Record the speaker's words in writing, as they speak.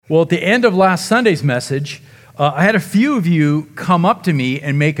Well, at the end of last Sunday's message, I had a few of you come up to me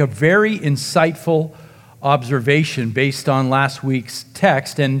and make a very insightful observation based on last week's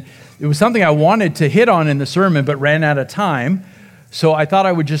text. And it was something I wanted to hit on in the sermon, but ran out of time. So I thought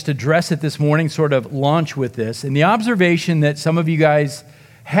I would just address it this morning, sort of launch with this. And the observation that some of you guys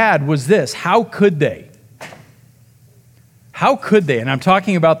had was this: how could they? How could they? And I'm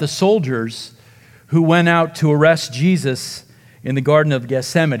talking about the soldiers who went out to arrest Jesus in the Garden of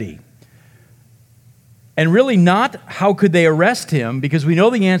Gethsemane. And really not how could they arrest him, because we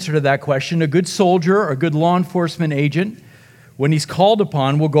know the answer to that question. A good soldier or a good law enforcement agent, when he's called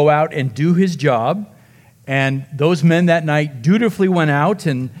upon, will go out and do his job. And those men that night dutifully went out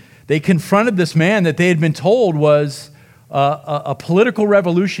and they confronted this man that they had been told was a political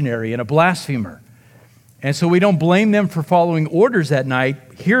revolutionary and a blasphemer. And so we don't blame them for following orders that night.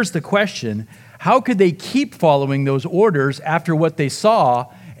 Here's the question: how could they keep following those orders after what they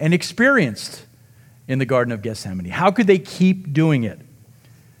saw and experienced in the Garden of Gethsemane? How could they keep doing it?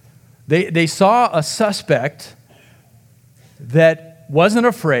 They saw a suspect that wasn't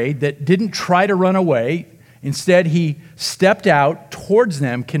afraid, that didn't try to run away. Instead, he stepped out towards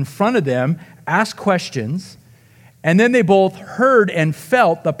them, confronted them, asked questions, and then they both heard and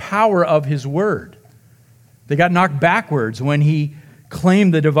felt the power of his word. They got knocked backwards when he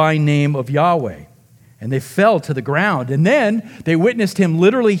claimed the divine name of Yahweh, and they fell to the ground. And then they witnessed him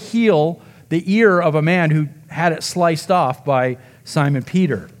literally heal the ear of a man who had it sliced off by Simon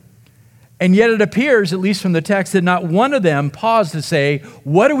Peter. And yet it appears, at least from the text, that not one of them paused to say,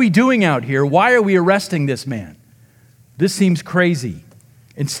 "What are we doing out here? Why are we arresting this man? This seems crazy."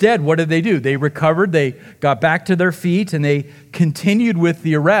 Instead, what did they do? They recovered, they got back to their feet, and they continued with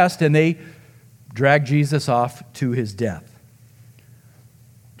the arrest, and they dragged Jesus off to his death.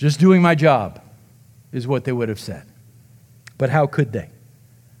 Just doing my job is what they would have said. But how could they?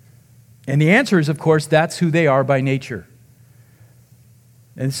 And the answer is, of course, that's who they are by nature.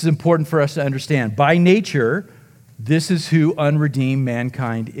 And this is important for us to understand. By nature, this is who unredeemed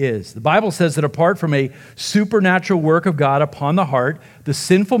mankind is. The Bible says that apart from a supernatural work of God upon the heart, the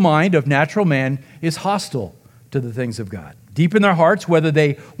sinful mind of natural man is hostile to the things of God. Deep in their hearts, whether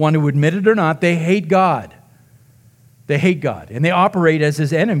they want to admit it or not, they hate God. They hate God, and they operate as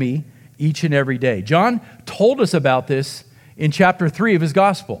his enemy each and every day. John told us about this in chapter 3 of his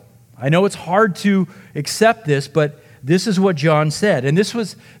gospel. I know it's hard to accept this, but this is what John said. And this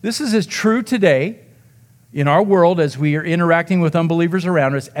is as true today in our world as we are interacting with unbelievers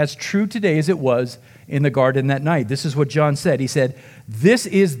around us, as true today as it was in the garden that night. This is what John said. He said, "This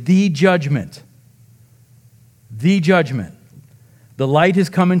is the judgment. The judgment. The light has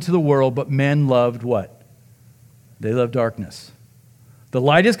come into the world, but men loved" what? They loved darkness. The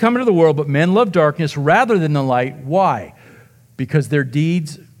light has come into the world, but men love darkness rather than the light. Why? Because their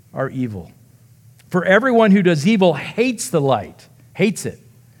deeds are evil. For everyone who does evil hates the light, hates it,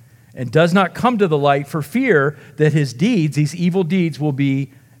 and does not come to the light for fear that his deeds, these evil deeds, will be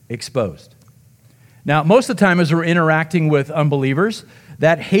exposed. Now, most of the time as we're interacting with unbelievers,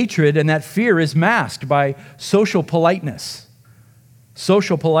 that hatred and that fear is masked by social politeness.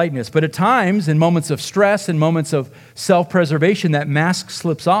 Social politeness. But at times, in moments of stress and moments of self-preservation, that mask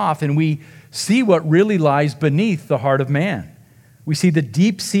slips off and we see what really lies beneath the heart of man. We see the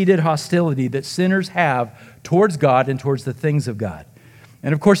deep-seated hostility that sinners have towards God and towards the things of God.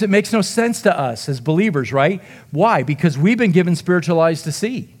 And of course, it makes no sense to us as believers, right? Why? Because we've been given spiritual eyes to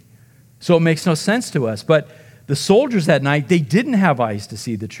see. So it makes no sense to us. But the soldiers that night, they didn't have eyes to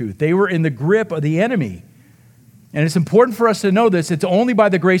see the truth. They were in the grip of the enemy. And it's important for us to know this. It's only by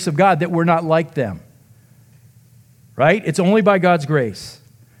the grace of God that we're not like them. Right? It's only by God's grace.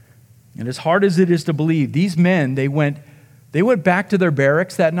 And as hard as it is to believe, these men, they went back to their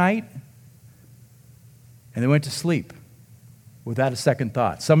barracks that night and they went to sleep without a second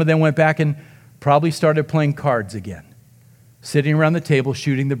thought. Some of them went back and probably started playing cards again, sitting around the table,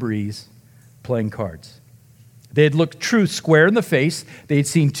 shooting the breeze, playing cards. They had looked truth square in the face. They had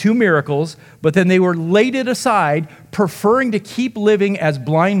seen 2 miracles, but then they were laid it aside, preferring to keep living as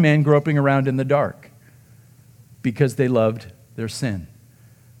blind men groping around in the dark because they loved their sin,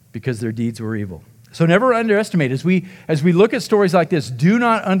 because their deeds were evil. So never underestimate, as we look at stories like this, do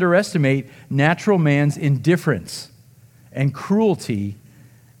not underestimate natural man's indifference and cruelty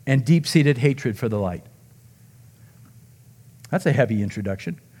and deep-seated hatred for the light. That's a heavy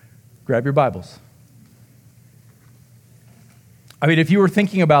introduction. Grab your Bibles. I mean, if you were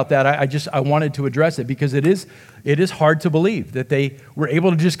thinking about that, I wanted to address it because it is hard to believe that they were able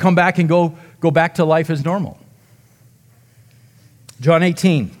to just come back and go back to life as normal. John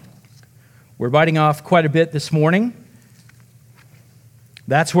 18. We're biting off quite a bit this morning.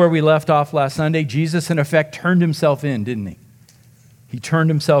 That's where we left off last Sunday. Jesus, in effect, turned himself in, didn't he? He turned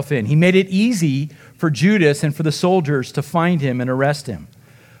himself in. He made it easy for Judas and for the soldiers to find him and arrest him.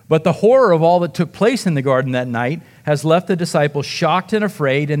 But the horror of all that took place in the garden that night has left the disciples shocked and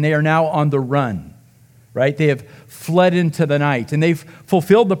afraid, and they are now on the run, right? They have fled into the night, and they've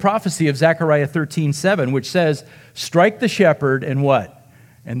fulfilled the prophecy of Zechariah 13:7, which says, strike the shepherd and what?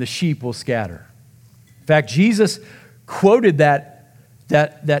 And the sheep will scatter. In fact, Jesus quoted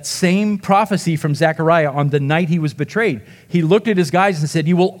that same prophecy from Zechariah on the night he was betrayed. He looked at his guys and said,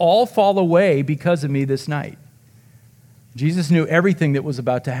 you will all fall away because of me this night. Jesus knew everything that was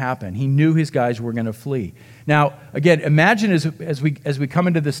about to happen. He knew his guys were going to flee. Now, again, imagine as we come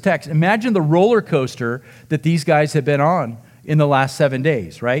into this text, imagine the roller coaster that these guys have been on in the last 7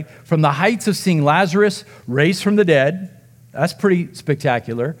 days, right? From the heights of seeing Lazarus raised from the dead, that's pretty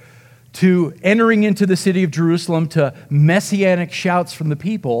spectacular, to entering into the city of Jerusalem, to messianic shouts from the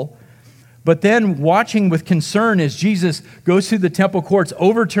people, but then watching with concern as Jesus goes through the temple courts,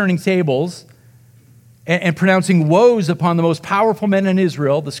 overturning tables and pronouncing woes upon the most powerful men in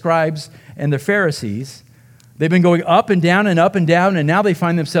Israel, the scribes and the Pharisees. They've been going up and down, and now they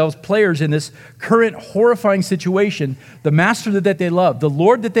find themselves players in this current horrifying situation. The master that they love, the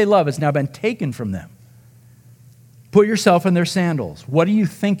Lord that they love, has now been taken from them. Put yourself in their sandals. What are you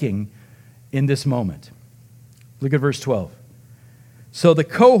thinking in this moment? Look at verse 12. So the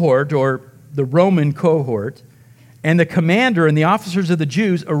cohort, or the Roman cohort, and the commander and the officers of the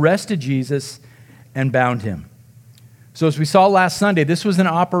Jews arrested Jesus and bound him. So as we saw last Sunday, this was an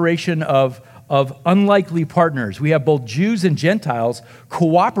operation of unlikely partners. We have both Jews and Gentiles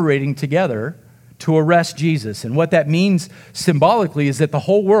cooperating together to arrest Jesus. And what that means symbolically is that the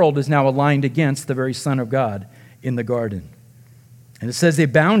whole world is now aligned against the very Son of God in the garden. And it says they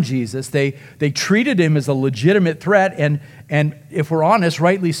bound Jesus. They treated him as a legitimate threat, and if we're honest,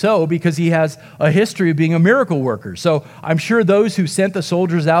 rightly so, because he has a history of being a miracle worker. So I'm sure those who sent the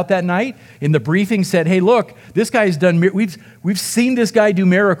soldiers out that night in the briefing said, hey, look, this guy's done, we've seen this guy do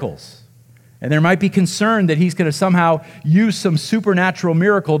miracles. And there might be concern that he's going to somehow use some supernatural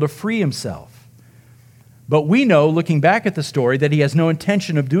miracle to free himself. But we know, looking back at the story, that he has no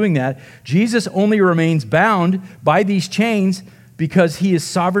intention of doing that. Jesus only remains bound by these chains because he is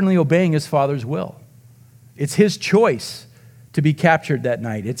sovereignly obeying his Father's will. It's his choice to be captured that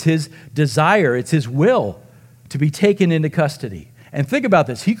night. It's his desire, it's his will to be taken into custody. And think about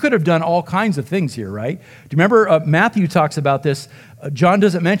this. He could have done all kinds of things here, right? Do you remember Matthew talks about this? John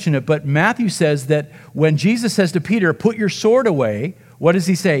doesn't mention it, but Matthew says that when Jesus says to Peter, put your sword away, what does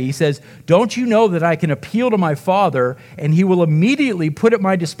he say? He says, don't you know that I can appeal to my Father and he will immediately put at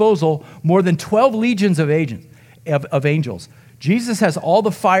my disposal more than 12 legions of angels. Jesus has all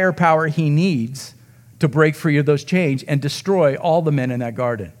the firepower he needs to break free of those chains and destroy all the men in that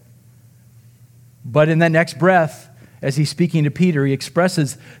garden. But in that next breath, as he's speaking to Peter, he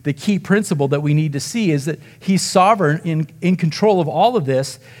expresses the key principle that we need to see is that he's sovereign in control of all of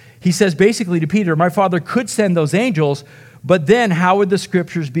this. He says basically to Peter, my Father could send those angels, but then how would the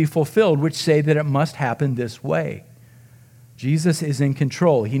scriptures be fulfilled, which say that it must happen this way? Jesus is in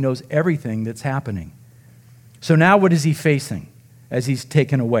control. He knows everything that's happening. So now what is he facing as he's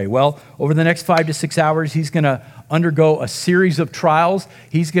taken away? Well, over the next 5 to 6 hours, he's going to undergo a series of trials.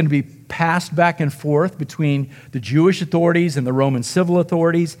 He's going to be passed back and forth between the Jewish authorities and the Roman civil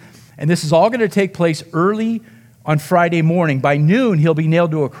authorities. And this is all going to take place early on Friday morning. By noon, he'll be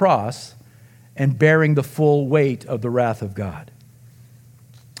nailed to a cross and bearing the full weight of the wrath of God.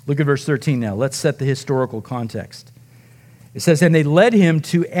 Look at verse 13 now. Let's set the historical context. It says, and they led him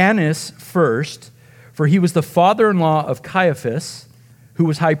to Annas first, for he was the father-in-law of Caiaphas, who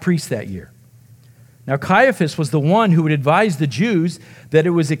was high priest that year. Now Caiaphas was the one who would advise the Jews that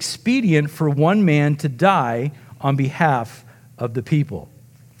it was expedient for one man to die on behalf of the people.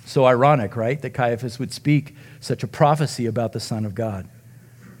 So ironic, right, that Caiaphas would speak such a prophecy about the Son of God.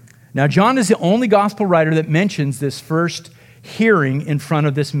 Now John is the only gospel writer that mentions this first hearing in front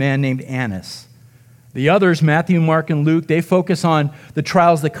of this man named Annas. The others, Matthew, Mark, and Luke, they focus on the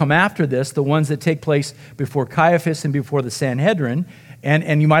trials that come after this, the ones that take place before Caiaphas and before the Sanhedrin.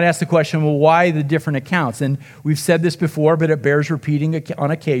 And you might ask the question, well, why the different accounts? And we've said this before, but it bears repeating on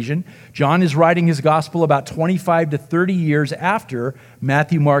occasion. John is writing his gospel about 25 to 30 years after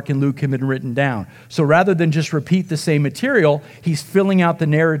Matthew, Mark, and Luke have been written down. So rather than just repeat the same material, he's filling out the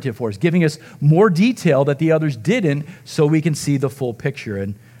narrative for us, giving us more detail that the others didn't so we can see the full picture.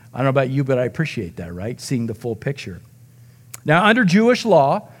 And I don't know about you, but I appreciate that, right? Seeing the full picture. Now, under Jewish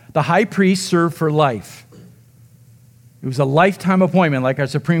law, the high priest served for life. It was a lifetime appointment like our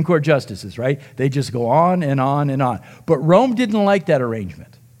Supreme Court justices, right? They just go on and on and on. But Rome didn't like that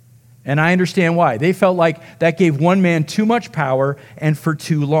arrangement. And I understand why. They felt like that gave one man too much power and for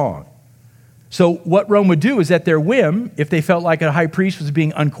too long. So what Rome would do is at their whim, if they felt like a high priest was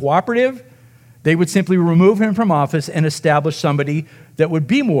being uncooperative, they would simply remove him from office and establish somebody that would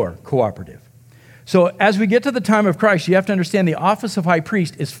be more cooperative. So as we get to the time of Christ, you have to understand the office of high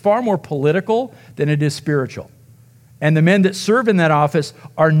priest is far more political than it is spiritual. And the men that serve in that office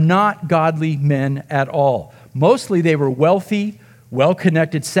are not godly men at all. Mostly they were wealthy,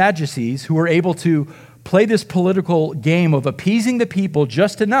 well-connected Sadducees who were able to play this political game of appeasing the people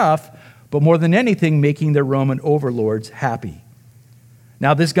just enough, but more than anything, making their Roman overlords happy.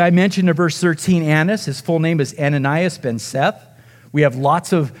 Now, this guy mentioned in verse 13, Annas, his full name is Ananias ben Seth. We have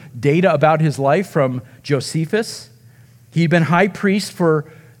lots of data about his life from Josephus. He'd been high priest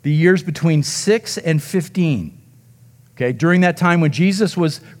for the years between 6 and 15. Okay, during that time when Jesus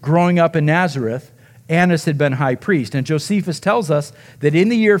was growing up in Nazareth, Annas had been high priest. And Josephus tells us that in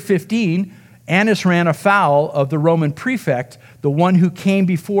the year 15, Annas ran afoul of the Roman prefect, the one who came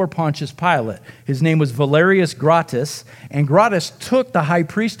before Pontius Pilate. His name was Valerius Gratus, and Gratus took the high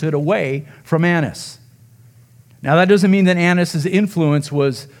priesthood away from Annas. Now, that doesn't mean that Annas' influence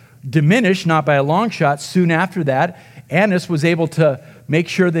was diminished, not by a long shot. Soon after that, Annas was able to make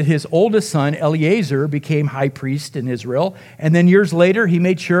sure that his oldest son, Eleazar, became high priest in Israel. And then years later, he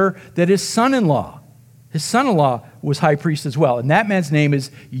made sure that his son-in-law was high priest as well. And that man's name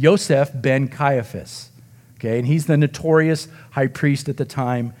is Joseph ben Caiaphas. Okay, and he's the notorious high priest at the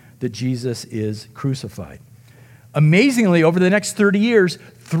time that Jesus is crucified. Amazingly, over the next 30 years,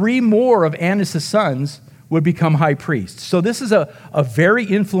 3 more of Annas' sons would become high priests. So this is a very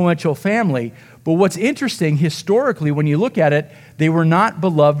influential family. But what's interesting, historically, when you look at it, they were not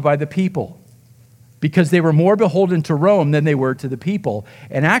beloved by the people because they were more beholden to Rome than they were to the people.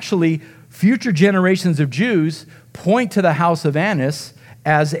 And actually, future generations of Jews point to the house of Annas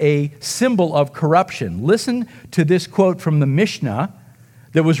as a symbol of corruption. Listen to this quote from the Mishnah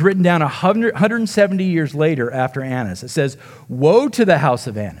that was written down 170 years later after Annas. It says, "Woe to the house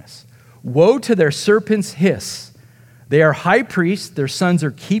of Annas! Woe to their serpent's hiss! They are high priests, their sons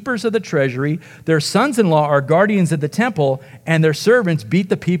are keepers of the treasury, their sons-in-law are guardians of the temple, and their servants beat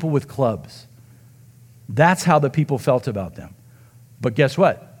the people with clubs." That's how the people felt about them. But guess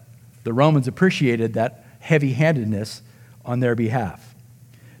what? The Romans appreciated that heavy-handedness on their behalf.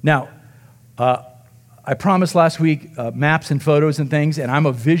 Now, I promised last week maps and photos and things, and I'm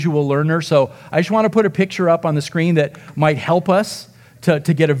a visual learner, so I just want to put a picture up on the screen that might help us to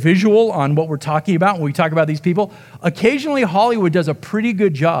get a visual on what we're talking about when we talk about these people. Occasionally, Hollywood does a pretty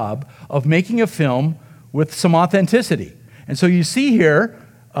good job of making a film with some authenticity. And so you see here,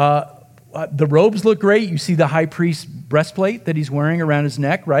 the robes look great. You see the high priest's breastplate that he's wearing around his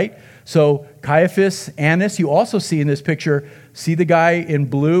neck, right? So Caiaphas, Annas, you also see in this picture, see the guy in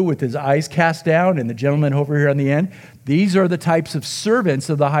blue with his eyes cast down and the gentleman over here on the end? These are the types of servants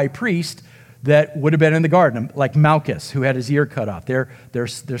of the high priest that would have been in the garden, like Malchus, who had his ear cut off. They're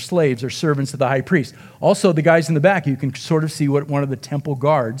slaves, they're servants of the high priest. Also, the guys in the back, you can sort of see what one of the temple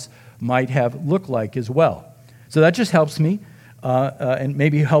guards might have looked like as well. So that just helps me, and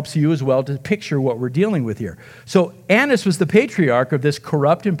maybe helps you as well to picture what we're dealing with here. So Annas was the patriarch of this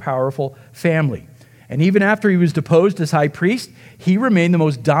corrupt and powerful family. And even after he was deposed as high priest, he remained the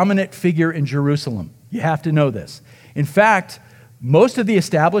most dominant figure in Jerusalem. You have to know this. In fact, most of the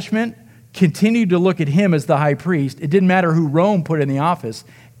establishment continued to look at him as the high priest. It didn't matter who Rome put in the office.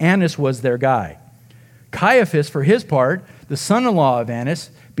 Annas was their guy. Caiaphas, for his part, the son-in-law of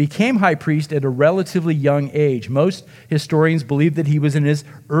Annas, became high priest at a relatively young age. Most historians believe that he was in his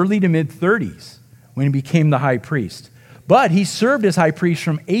early to mid-30s when he became the high priest. But he served as high priest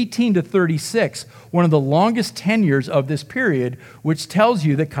from 18 to 36, one of the longest tenures of this period, which tells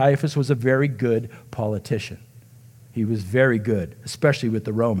you that Caiaphas was a very good politician. He was very good, especially with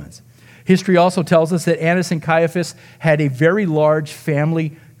the Romans. History also tells us that Annas and Caiaphas had a very large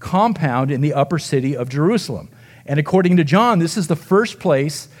family compound in the upper city of Jerusalem. And according to John, this is the first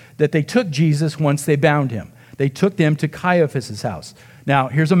place that they took Jesus once they bound him. They took them to Caiaphas' house. Now,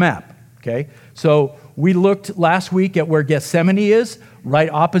 here's a map, okay? So we looked last week at where Gethsemane is, right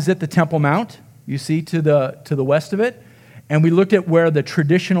opposite the Temple Mount, you see to the west of it. And we looked at where the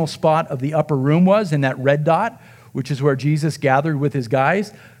traditional spot of the upper room was in that red dot, which is where Jesus gathered with his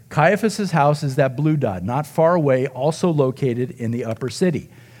guys. Caiaphas' house is that blue dot, not far away, also located in the upper city.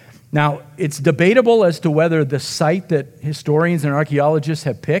 Now, it's debatable as to whether the site that historians and archaeologists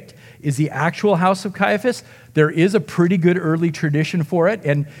have picked is the actual house of Caiaphas. There is a pretty good early tradition for it,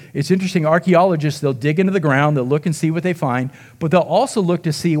 and it's interesting. Archaeologists, they'll dig into the ground, they'll look and see what they find, but they'll also look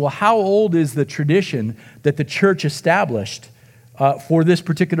to see, well, how old is the tradition that the church established for this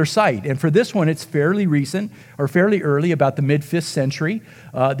particular site? And for this one, it's fairly recent, or fairly early, about the mid-5th century.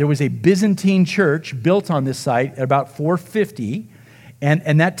 There was a Byzantine church built on this site at about 450,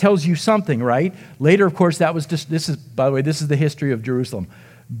 and that tells you something, right? Later, of course, that was just, this is the history of Jerusalem.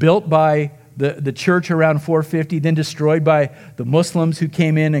 Built by the church around 450, then destroyed by the Muslims who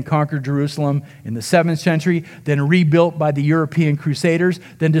came in and conquered Jerusalem in the 7th century, then rebuilt by the European Crusaders,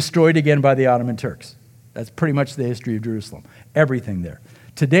 then destroyed again by the Ottoman Turks. That's pretty much the history of Jerusalem. Everything there.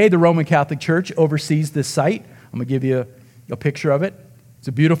 Today, the Roman Catholic Church oversees this site. I'm going to give you a picture of it. It's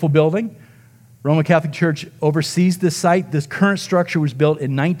a beautiful building. Roman Catholic Church oversees this site. This current structure was built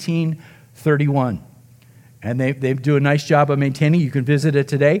in 1931. And they do a nice job of maintaining. You can visit it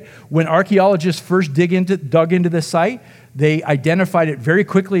today. When archaeologists first dug into this site, they identified it very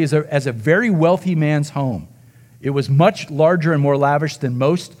quickly as a very wealthy man's home. It was much larger and more lavish than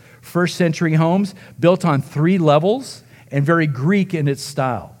most first century homes, built on 3 levels and very Greek in its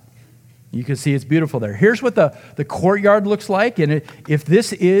style. You can see it's beautiful there. Here's what the courtyard looks like. And if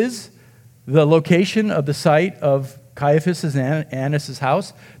this is the location of the site of Caiaphas' and Annas'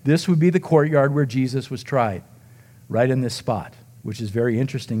 house, this would be the courtyard where Jesus was tried, right in this spot, which is very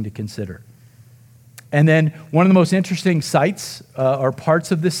interesting to consider. And then one of the most interesting sites or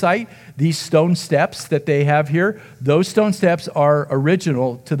parts of this site, these stone steps that they have here, those stone steps are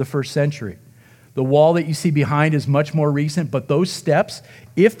original to the 1st century. The wall that you see behind is much more recent, but those steps,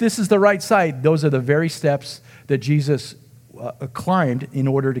 if this is the right site, those are the very steps that Jesus climbed in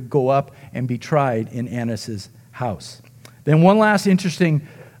order to go up and be tried in Annas' house. Then one last interesting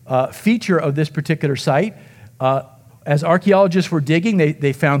feature of this particular site, as archaeologists were digging,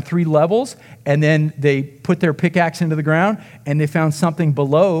 they found 3 levels, and then they put their pickaxe into the ground, and they found something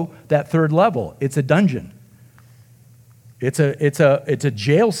below that 3rd level. It's a dungeon. It's a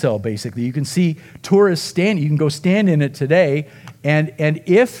jail cell, basically. You can see tourists standing. You can go stand in it today, and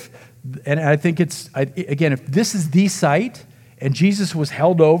I think if this is the site, and Jesus was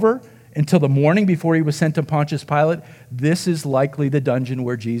held over until the morning before he was sent to Pontius Pilate, this is likely the dungeon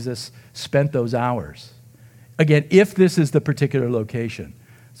where Jesus spent those hours. Again, if this is the particular location.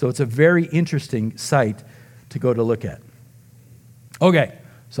 So it's a very interesting site to go to look at. Okay,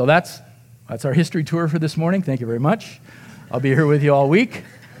 so that's our history tour for this morning. Thank you very much. I'll be here with you all week.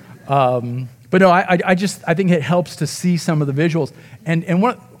 But no, I think it helps to see some of the visuals. And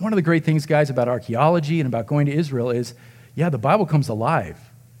one of the great things, guys, about archaeology and about going to Israel is, the Bible comes alive.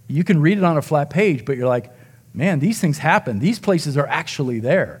 You can read it on a flat page, but you're like, man, these things happen. These places are actually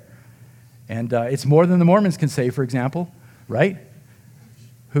there. And it's more than the Mormons can say, for example, right?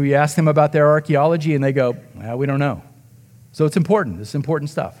 Who you ask them about their archaeology, and they go, well, we don't know. So it's important. This is important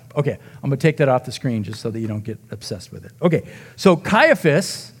stuff. Okay, I'm going to take that off the screen just so that you don't get obsessed with it. Okay, so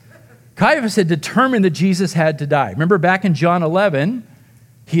Caiaphas had determined that Jesus had to die. Remember back in John 11,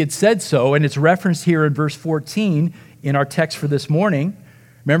 he had said so, and it's referenced here in verse 14 in our text for this morning.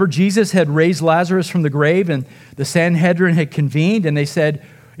 Remember, Jesus had raised Lazarus from the grave, and the Sanhedrin had convened, and they said,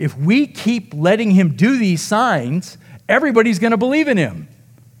 if we keep letting him do these signs, everybody's going to believe in him.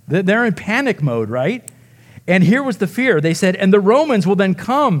 They're in panic mode, right? And here was the fear. They said, and the Romans will then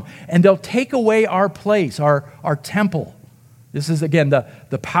come, and they'll take away our place, our temple. This is, again,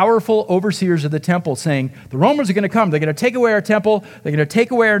 the powerful overseers of the temple saying, the Romans are going to come. They're going to take away our temple. They're going to take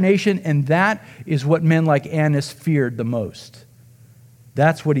away our nation. And that is what men like Annas feared the most.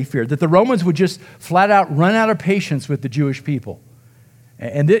 That's what he feared, that the Romans would just flat out run out of patience with the Jewish people.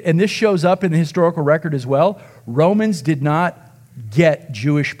 And this shows up in the historical record as well. Romans did not get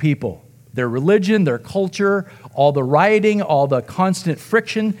Jewish people. Their religion, their culture, all the rioting, all the constant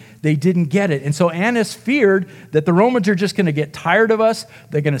friction, they didn't get it. And so Annas feared that the Romans are just going to get tired of us,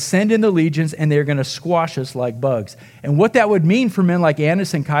 they're going to send in the legions, and they're going to squash us like bugs. And what that would mean for men like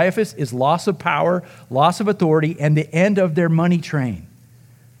Annas and Caiaphas is loss of power, loss of authority, and the end of their money train.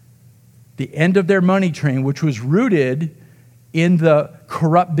 The end of their money train, which was rooted in the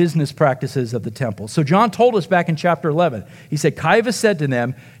corrupt business practices of the temple. So John told us back in chapter 11, he said, Caiaphas said to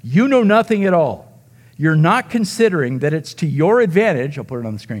them, you know nothing at all. You're not considering that it's to your advantage, I'll put it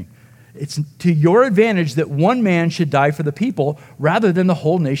on the screen, it's to your advantage that one man should die for the people rather than the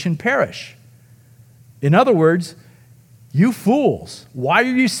whole nation perish. In other words, you fools, why are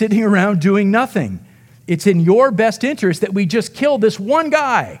you sitting around doing nothing? It's in your best interest that we just kill this one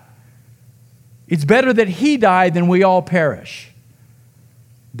guy. It's better that he die than we all perish.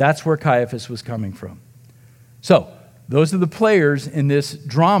 That's where Caiaphas was coming from. So, those are the players in this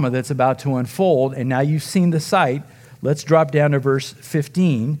drama that's about to unfold, and now you've seen the sight. Let's drop down to verse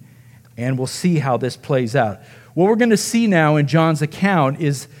 15, and we'll see how this plays out. What we're going to see now in John's account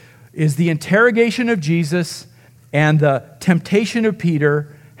is the interrogation of Jesus and the temptation of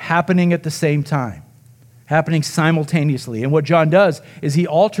Peter happening at the same time, happening simultaneously. And what John does is he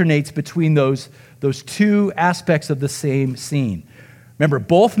alternates between those two aspects of the same scene. Remember,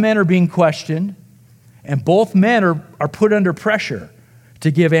 both men are being questioned, and both men are put under pressure to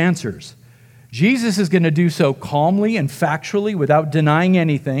give answers. Jesus is going to do so calmly and factually without denying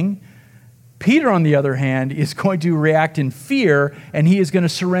anything. Peter, on the other hand, is going to react in fear, and he is going to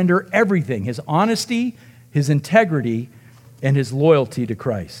surrender everything, his honesty, his integrity, and his loyalty to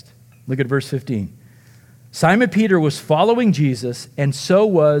Christ. Look at verse 15. Simon Peter was following Jesus, and so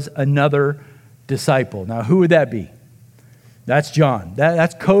was another disciple. Now, who would that be? That's John.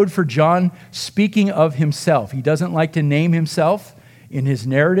 That's code for John speaking of himself. He doesn't like to name himself in his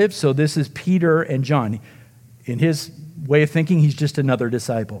narrative, so this is Peter and John. In his way of thinking, he's just another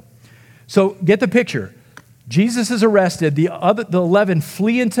disciple. So get the picture. Jesus is arrested. The 11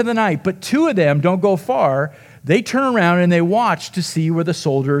 flee into the night, but 2 of them don't go far. They turn around and they watch to see where the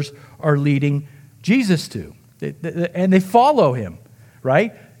soldiers are leading Jesus to. And they follow him,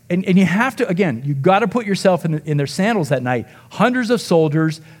 right? And you have to, again, you've got to put yourself in their sandals that night. Hundreds of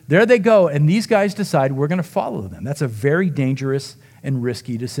soldiers, there they go, and these guys decide we're going to follow them. That's a very dangerous and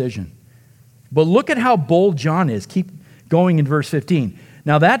risky decision. But look at how bold John is. Keep going in verse 15.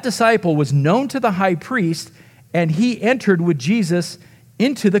 Now that disciple was known to the high priest, and he entered with Jesus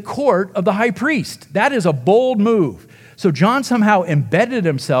into the court of the high priest. That is a bold move. So John somehow embedded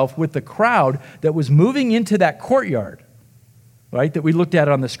himself with the crowd that was moving into that courtyard, right, that we looked at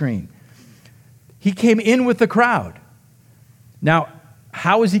on the screen. He came in with the crowd. Now,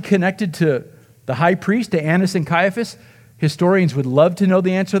 how is he connected to the high priest, to Annas and Caiaphas? Historians would love to know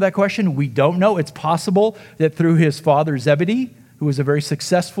the answer to that question. We don't know. It's possible that through his father Zebedee, who was a very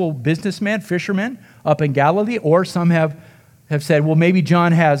successful businessman, fisherman up in Galilee, or some have said, well, maybe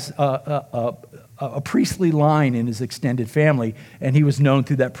John has a priestly line in his extended family, and he was known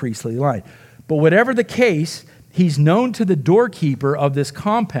through that priestly line. But whatever the case, he's known to the doorkeeper of this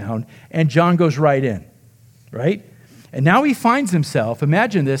compound, and John goes right in, right? And now he finds himself,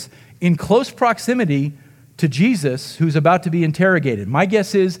 imagine this, in close proximity to Jesus, who's about to be interrogated. My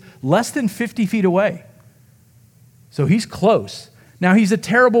guess is less than 50 feet away. So he's close. Now he's a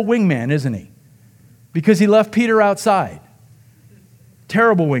terrible wingman, isn't he? Because he left Peter outside.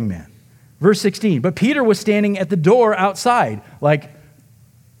 Terrible wingman. Verse 16, but Peter was standing at the door outside, like,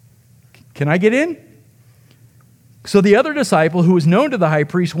 can I get in? So the other disciple, who was known to the high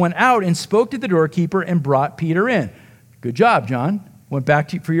priest, went out and spoke to the doorkeeper and brought Peter in. Good job, John. Went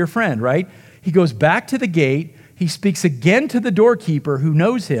back for your friend, right? He goes back to the gate. He speaks again to the doorkeeper who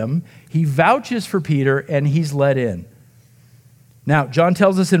knows him. He vouches for Peter, and he's let in. Now, John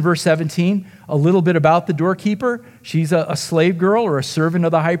tells us in verse 17 a little bit about the doorkeeper. She's a slave girl or a servant of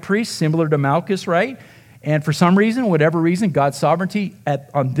the high priest, similar to Malchus, right? And for some reason, whatever reason, God's sovereignty,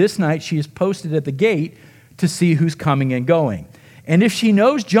 on this night, she is posted at the gate to see who's coming and going. And if she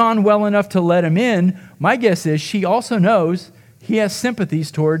knows John well enough to let him in, my guess is she also knows he has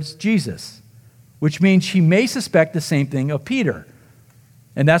sympathies towards Jesus, which means she may suspect the same thing of Peter.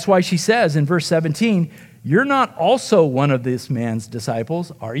 And that's why she says in verse 17, you're not also one of this man's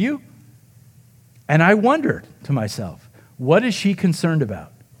disciples, are you? And I wondered to myself, what is she concerned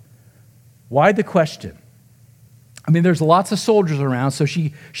about? Why the question? I mean, there's lots of soldiers around, so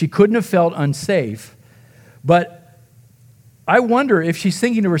she couldn't have felt unsafe. But I wonder if she's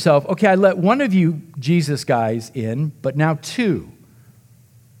thinking to herself, okay, I let one of you Jesus guys in, but now 2.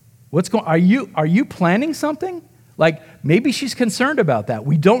 Are you planning something? Like, maybe she's concerned about that.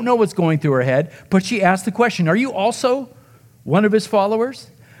 We don't know what's going through her head, but she asked the question, are you also one of his followers?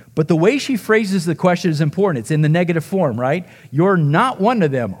 But the way she phrases the question is important. It's in the negative form, right? You're not one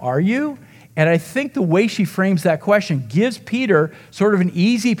of them, are you? And I think the way she frames that question gives Peter sort of an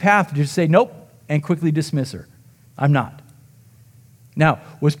easy path to just say, nope, and quickly dismiss her. I'm not. Now,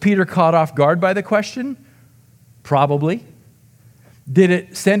 was Peter caught off guard by the question? Probably. Did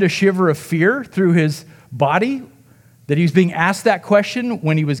it send a shiver of fear through his body that he was being asked that question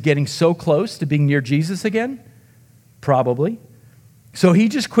when he was getting so close to being near Jesus again? Probably. So he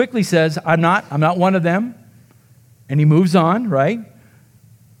just quickly says, I'm not one of them. And he moves on, right?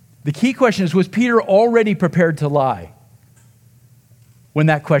 The key question is, was Peter already prepared to lie when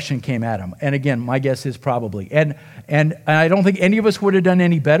that question came at him? And again, my guess is probably. And I don't think any of us would have done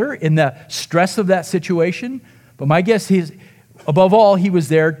any better in the stress of that situation. But my guess is, above all, he was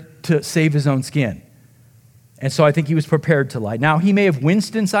there to save his own skin. And so I think he was prepared to lie. Now, he may have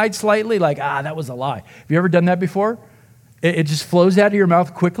winced inside slightly, like, that was a lie. Have you ever done that before? It just flows out of your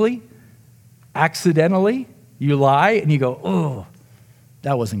mouth quickly, accidentally. You lie, and you go, oh,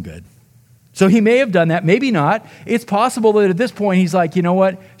 that wasn't good. So he may have done that, maybe not. It's possible that at this point, he's like, you know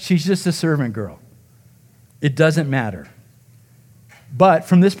what? She's just a servant girl. It doesn't matter. But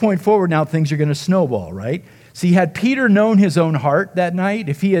from this point forward, now things are going to snowball, right? See, had Peter known his own heart that night,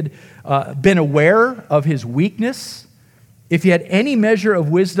 if he had been aware of his weakness, if he had any measure of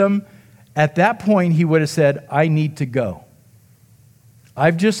wisdom, at that point he would have said, I need to go.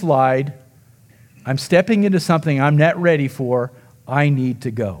 I've just lied. I'm stepping into something I'm not ready for. I need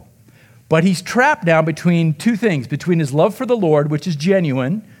to go. But he's trapped now between two things, between his love for the Lord, which is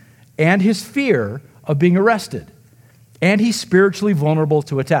genuine, and his fear of being arrested. And he's spiritually vulnerable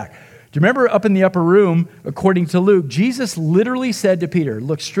to attack. Do you remember up in the upper room, according to Luke, Jesus literally said to Peter,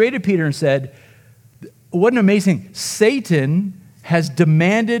 looked straight at Peter and said, what an amazing, Satan has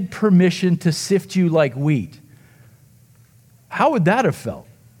demanded permission to sift you like wheat. How would that have felt?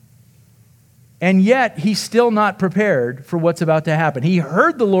 And yet, he's still not prepared for what's about to happen. He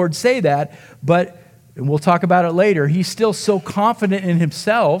heard the Lord say that, but, and we'll talk about it later, he's still so confident in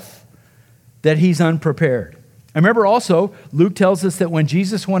himself that he's unprepared. I remember also, Luke tells us that when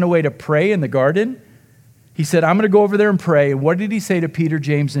Jesus went away to pray in the garden, he said, I'm going to go over there and pray. And what did he say to Peter,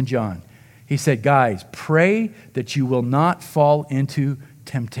 James, and John? He said, guys, pray that you will not fall into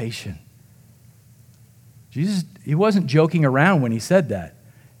temptation. Jesus, he wasn't joking around when he said that.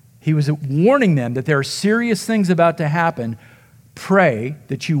 He was warning them that there are serious things about to happen. Pray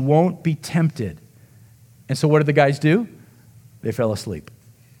that you won't be tempted. And so what did the guys do? They fell asleep.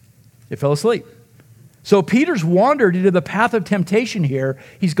 They fell asleep. So Peter's wandered into the path of temptation here.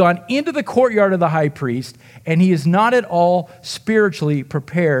 He's gone into the courtyard of the high priest, and he is not at all spiritually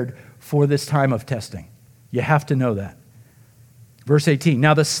prepared for this time of testing. You have to know that. Verse 18,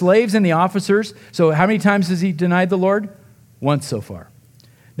 now the slaves and the officers, so how many times has he denied the Lord? Once so far.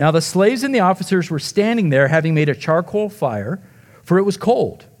 Now the slaves and the officers were standing there having made a charcoal fire, for it was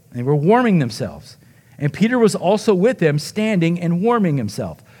cold, and they were warming themselves. And Peter was also with them, standing and warming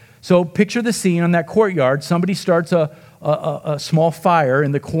himself. So picture the scene on that courtyard. Somebody starts a small fire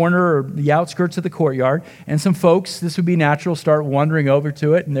in the corner or the outskirts of the courtyard, and some folks, this would be natural, start wandering over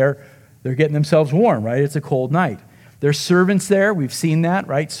to it, and they're getting themselves warm, right? It's a cold night. There's servants there. We've seen that,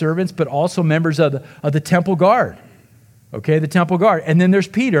 right? Servants, but also members of the temple guard. Okay, the temple guard. And then there's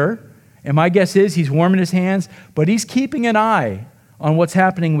Peter, and my guess is he's warming his hands, but he's keeping an eye on what's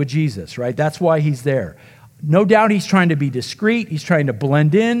happening with Jesus, right? That's why he's there. No doubt he's trying to be discreet. He's trying to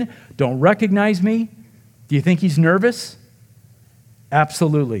blend in. Don't recognize me. Do you think he's nervous?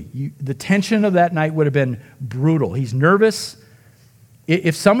 Absolutely. The tension of that night would have been brutal. He's nervous.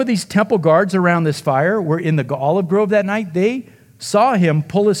 If some of these temple guards around this fire were in the olive grove that night, they saw him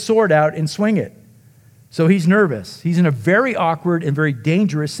pull his sword out and swing it. So he's nervous. He's in a very awkward and very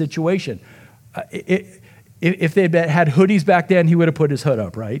dangerous situation. If they had hoodies back then, he would have put his hood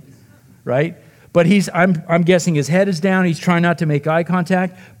up, right? Right? But I'm guessing his head is down. He's trying not to make eye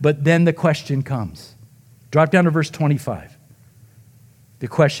contact. But then the question comes. Drop down to verse 25. The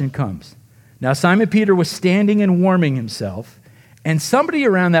question comes. Now Simon Peter was standing and warming himself, and somebody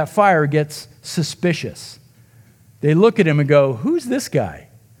around that fire gets suspicious. They look at him and go, who's this guy?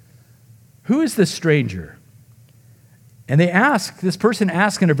 Who is this stranger? And this person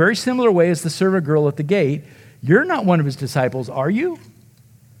asks in a very similar way as the servant girl at the gate, you're not one of his disciples, are you?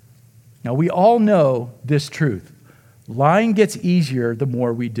 Now, we all know this truth. Lying gets easier the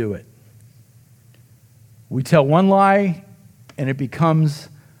more we do it. We tell one lie, and it becomes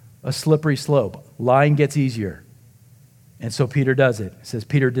a slippery slope. Lying gets easier. And so Peter does it. It says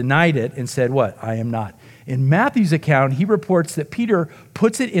Peter denied it and said, what? I am not. In Matthew's account, he reports that Peter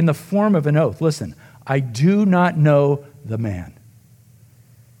puts it in the form of an oath. Listen, I do not know the man.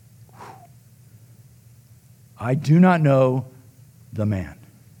 I do not know the man.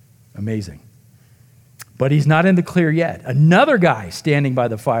 Amazing. But he's not in the clear yet. Another guy standing by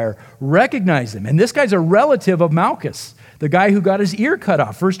the fire recognized him. And this guy's a relative of Malchus, the guy who got his ear cut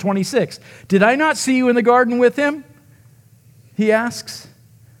off. Verse 26. Did I not see you in the garden with him? He asks.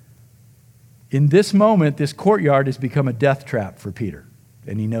 In this moment, this courtyard has become a death trap for Peter,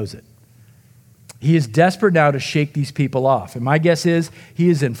 and he knows it. He is desperate now to shake these people off. And my guess is he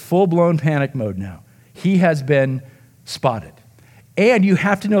is in full-blown panic mode now. He has been spotted. And you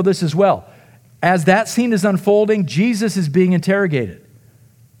have to know this as well. As that scene is unfolding, Jesus is being interrogated.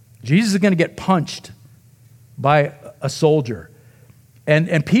 Jesus is going to get punched by a soldier.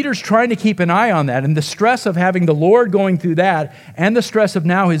 And Peter's trying to keep an eye on that. And the stress of having the Lord going through that and the stress of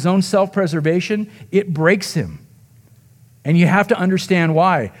now his own self-preservation, it breaks him. And you have to understand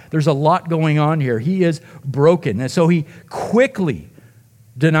why. There's a lot going on here. He is broken. And so he quickly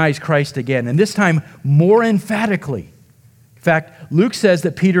denies Christ again, and this time more emphatically. In fact, Luke says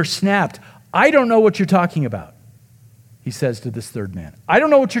that Peter snapped. I don't know what you're talking about, he says to this third man. I don't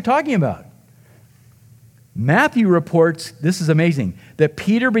know what you're talking about. Matthew reports, this is amazing, that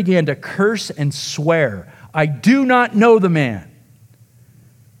Peter began to curse and swear. I do not know the man.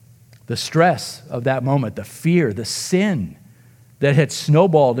 The stress of that moment, the fear, the sin that had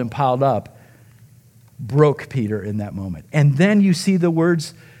snowballed and piled up broke Peter in that moment. And then you see the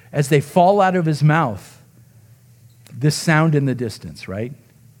words as they fall out of his mouth, this sound in the distance, right?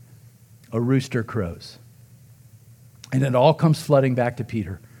 A rooster crows. And it all comes flooding back to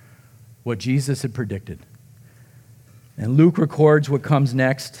Peter, what Jesus had predicted. And Luke records what comes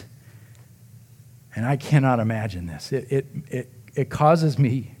next. And I cannot imagine this. It causes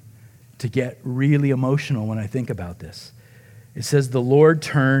me to get really emotional when I think about this. It says, the Lord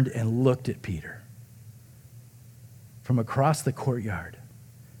turned and looked at Peter from across the courtyard.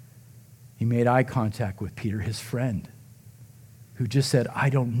 He made eye contact with Peter, his friend, who just said, I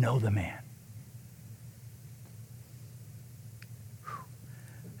don't know the man.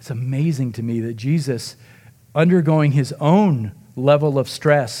 It's amazing to me that Jesus, undergoing his own level of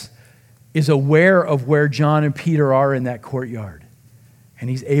stress, is aware of where John and Peter are in that courtyard. And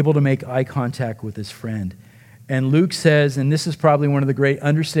he's able to make eye contact with his friend. And Luke says, and this is probably one of the great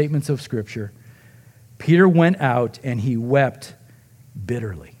understatements of Scripture, Peter went out and he wept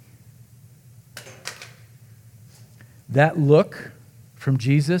bitterly. That look from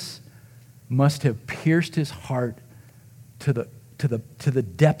Jesus must have pierced his heart to the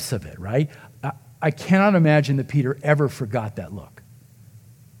depths of it, right? I cannot imagine that Peter ever forgot that look.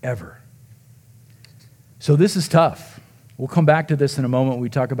 Ever. So this is tough. We'll come back to this in a moment when we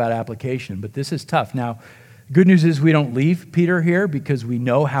talk about application, but this is tough. Now, good news is we don't leave Peter here because we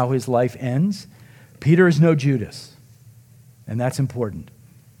know how his life ends. Peter is no Judas, and that's important.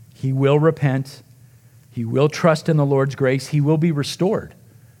 He will repent. He will trust in the Lord's grace. He will be restored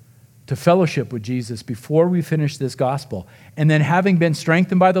to fellowship with Jesus before we finish this gospel. And then having been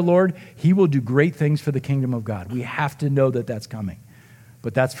strengthened by the Lord, he will do great things for the kingdom of God. We have to know that that's coming.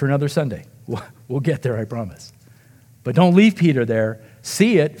 But that's for another Sunday. We'll get there, I promise. But don't leave Peter there.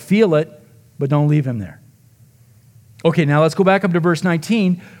 See it, feel it, but don't leave him there. Okay, now let's go back up to verse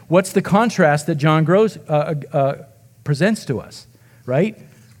 19. What's the contrast that John presents to us, right?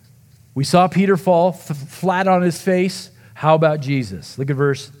 We saw Peter fall flat on his face. How about Jesus? Look at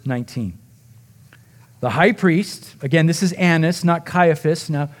verse 19. The high priest, again, this is Annas, not Caiaphas.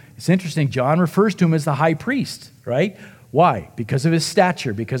 Now, it's interesting. John refers to him as the high priest, right? Why? Because of his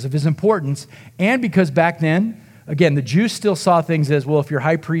stature, because of his importance, and because back then, again, the Jews still saw things as, well, if you're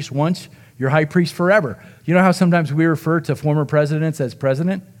high priest once, you're high priest forever. You know how sometimes we refer to former presidents as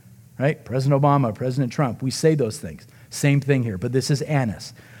president, right? President Obama, President Trump. We say those things. Same thing here, but this is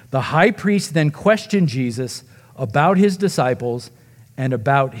Annas. The high priest then questioned Jesus about his disciples and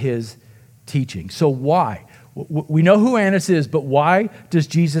about his teaching. So why? We know who Annas is, but why does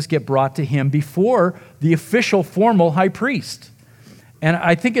Jesus get brought to him before the official formal high priest? And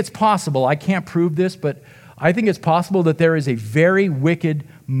I think it's possible, I can't prove this, but I think it's possible that there is a very wicked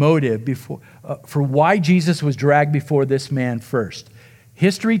motive for why Jesus was dragged before this man first.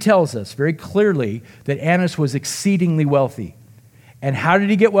 History tells us very clearly that Annas was exceedingly wealthy. And how did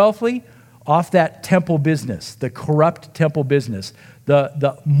he get wealthy? Off that temple business, the corrupt temple business,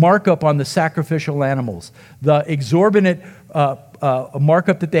 the markup on the sacrificial animals, the exorbitant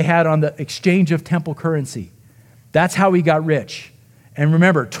markup that they had on the exchange of temple currency. That's how he got rich. And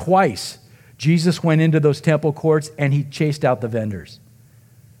remember, twice Jesus went into those temple courts and he chased out the vendors,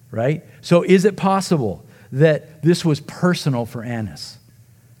 right? So is it possible that this was personal for Annas?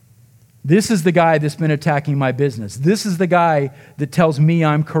 This is the guy that's been attacking my business. This is the guy that tells me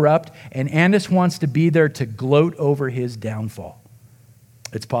I'm corrupt, and Annas wants to be there to gloat over his downfall.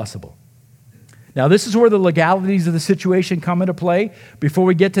 It's possible. Now, this is where the legalities of the situation come into play. Before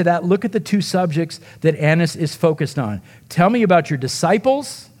we get to that, look at the two subjects that Annas is focused on. Tell me about your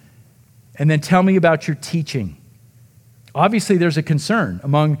disciples, and then tell me about your teaching. Obviously, there's a concern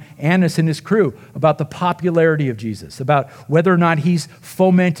among Annas and his crew about the popularity of Jesus, about whether or not he's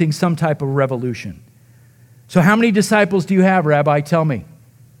fomenting some type of revolution. So how many disciples do you have, Rabbi? Tell me.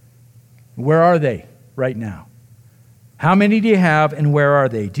 Where are they right now? How many do you have and where are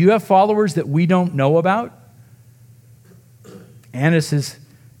they? Do you have followers that we don't know about? Annas is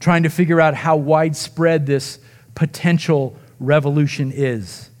trying to figure out how widespread this potential revolution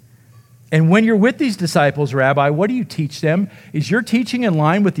is. And when you're with these disciples, Rabbi, what do you teach them? Is your teaching in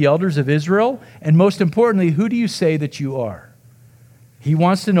line with the elders of Israel? And most importantly, who do you say that you are? He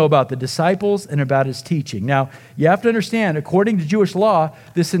wants to know about the disciples and about his teaching. Now, you have to understand, according to Jewish law,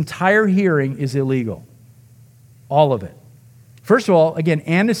 this entire hearing is illegal. All of it. First of all, again,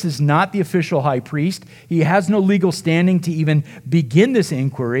 Annas is not the official high priest. He has no legal standing to even begin this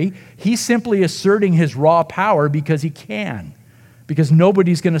inquiry. He's simply asserting his raw power because he can, because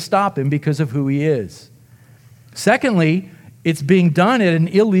nobody's going to stop him because of who he is. Secondly, it's being done at an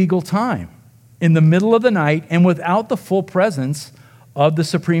illegal time, in the middle of the night and without the full presence of the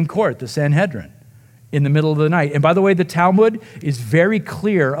Supreme Court, the Sanhedrin, in the middle of the night. And by the way, the Talmud is very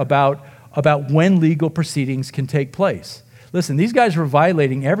clear about when legal proceedings can take place. Listen, these guys were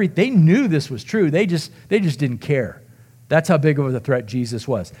violating they knew this was true. They just didn't care. That's how big of a threat Jesus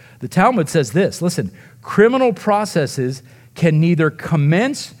was. The Talmud says this, listen, criminal processes can neither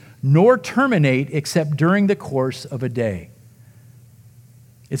commence nor terminate except during the course of a day.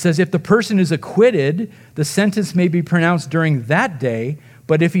 It says if the person is acquitted, the sentence may be pronounced during that day,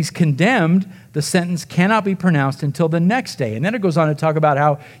 but if he's condemned, the sentence cannot be pronounced until the next day. And then it goes on to talk about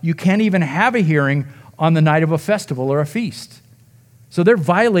how you can't even have a hearing on the night of a festival or a feast. So they're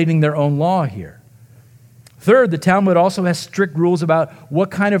violating their own law here. Third, the Talmud also has strict rules about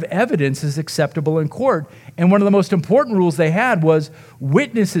what kind of evidence is acceptable in court. And one of the most important rules they had was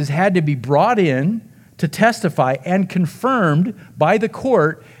witnesses had to be brought in to testify and confirmed by the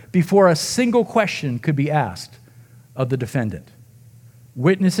court before a single question could be asked of the defendant.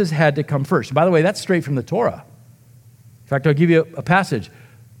 Witnesses had to come first. By the way, that's straight from the Torah. In fact, I'll give you a passage.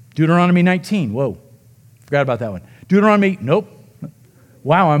 Deuteronomy 19. Whoa. Forgot about that one. Deuteronomy, nope.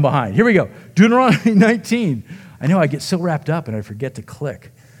 Wow, I'm behind. Here we go. Deuteronomy 19. I know I get so wrapped up and I forget to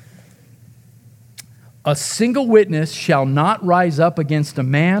click. A single witness shall not rise up against a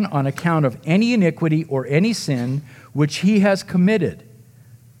man on account of any iniquity or any sin which he has committed.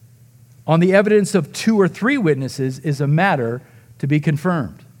 On the evidence of 2 or 3 witnesses is a matter to be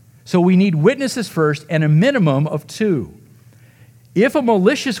confirmed. So we need witnesses first and a minimum of 2. If a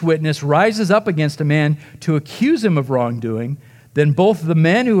malicious witness rises up against a man to accuse him of wrongdoing, then both the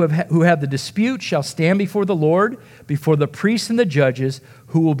men who have the dispute shall stand before the Lord, before the priests and the judges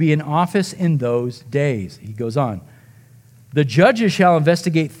who will be in office in those days. He goes on. The judges shall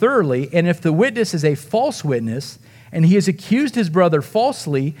investigate thoroughly, and if the witness is a false witness, and he has accused his brother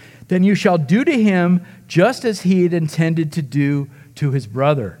falsely, then you shall do to him just as he had intended to do to his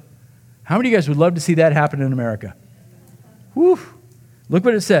brother. How many of you guys would love to see that happen in America? Whew. Look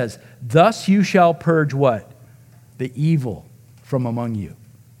what it says. Thus you shall purge what? The evil from among you.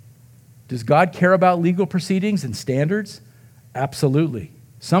 Does God care about legal proceedings and standards? Absolutely.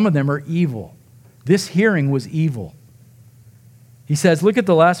 Some of them are evil. This hearing was evil. He says, look at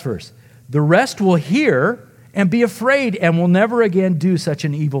the last verse. The rest will hear and be afraid and will never again do such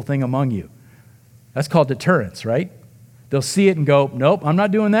an evil thing among you. That's called deterrence, right? They'll see it and go, nope, I'm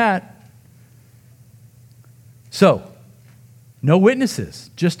not doing that. So, no witnesses,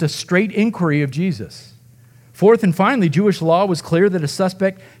 just a straight inquiry of Jesus. Fourth and finally, Jewish law was clear that a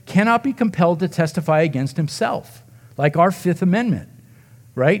suspect cannot be compelled to testify against himself, like our Fifth Amendment,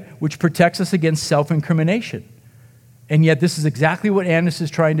 right? Which protects us against self-incrimination. And yet this is exactly what Annas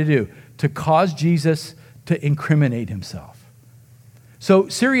is trying to do, to cause Jesus to incriminate himself. So,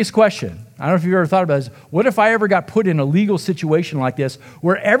 serious question. I don't know if you've ever thought about this. What if I ever got put in a legal situation like this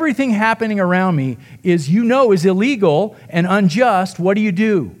where everything happening around me is illegal and unjust? What do you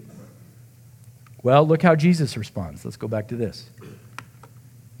do? Well, look how Jesus responds. Let's go back to this.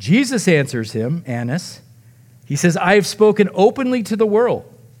 Jesus answers him, Annas. He says, I have spoken openly to the world.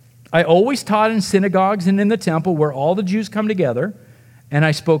 I always taught in synagogues and in the temple where all the Jews come together, and I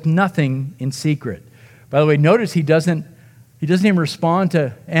spoke nothing in secret. By the way, notice he doesn't even respond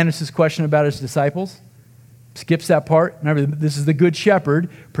to Annas' question about his disciples. Skips that part. Remember, this is the good shepherd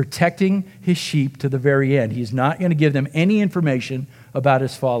protecting his sheep to the very end. He's not going to give them any information about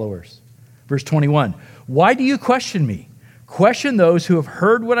his followers. Verse 21, why do you question me? Question those who have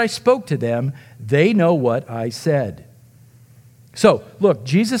heard what I spoke to them. They know what I said. So, look,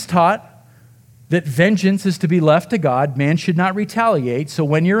 Jesus taught that vengeance is to be left to God. Man should not retaliate. So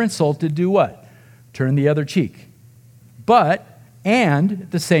when you're insulted, do what? Turn the other cheek. And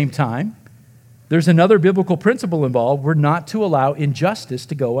at the same time, there's another biblical principle involved. We're not to allow injustice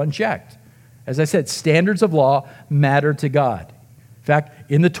to go unchecked. As I said, standards of law matter to God. In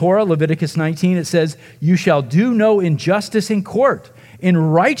fact, in the Torah, Leviticus 19, it says, you shall do no injustice in court. In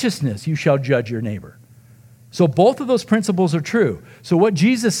righteousness you shall judge your neighbor. So both of those principles are true. So what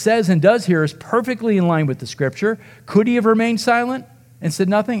Jesus says and does here is perfectly in line with the Scripture. Could he have remained silent and said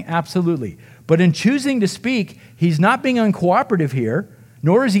nothing? Absolutely. But in choosing to speak, he's not being uncooperative here,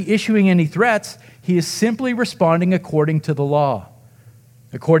 nor is he issuing any threats. He is simply responding according to the law,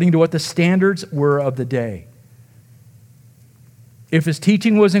 according to what the standards were of the day. If his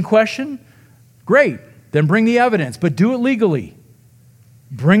teaching was in question, great, then bring the evidence, but do it legally.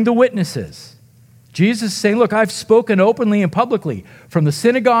 Bring the witnesses. Jesus is saying, look, I've spoken openly and publicly, from the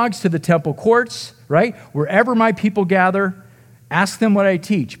synagogues to the temple courts, right? Wherever my people gather, ask them what I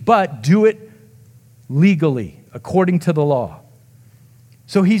teach, but do it legally, according to the law.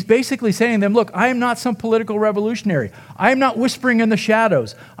 So he's basically saying to them, look, I am not some political revolutionary. I am not whispering in the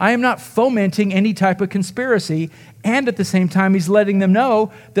shadows. I am not fomenting any type of conspiracy. And at the same time, he's letting them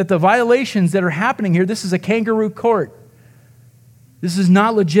know that the violations that are happening here, this is a kangaroo court. This is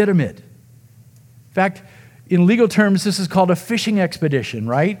not legitimate. In fact, in legal terms, this is called a fishing expedition,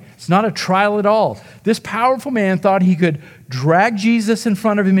 right? It's not a trial at all. This powerful man thought he could drag Jesus in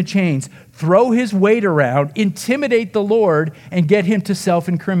front of him in chains, throw his weight around, intimidate the Lord, and get him to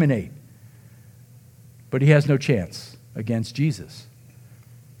self-incriminate. But he has no chance against Jesus.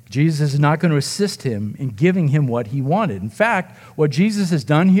 Jesus is not going to assist him in giving him what he wanted. In fact, what Jesus has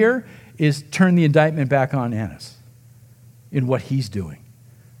done here is turn the indictment back on Annas in what he's doing.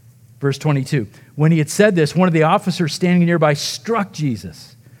 Verse 22, when he had said this, one of the officers standing nearby struck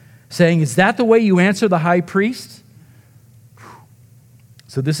Jesus, saying, is that the way you answer the high priest?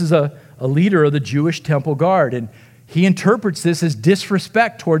 So this is a leader of the Jewish temple guard, and he interprets this as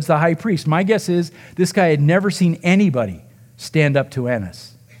disrespect towards the high priest. My guess is this guy had never seen anybody stand up to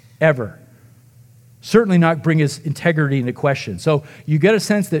Annas, ever. Certainly not bring his integrity into question. So you get a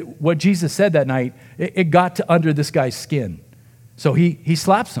sense that what Jesus said that night, it got to under this guy's skin. So he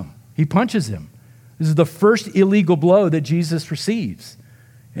slaps him. He punches him. This is the first illegal blow that Jesus receives,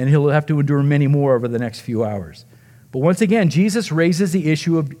 and he'll have to endure many more over the next few hours. But once again, Jesus raises the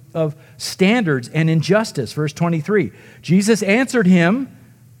issue of standards and injustice. Verse 23, Jesus answered him,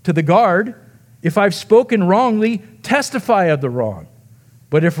 to the guard, if I've spoken wrongly, testify of the wrong.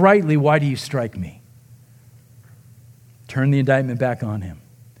 But if rightly, why do you strike me? Turn the indictment back on him.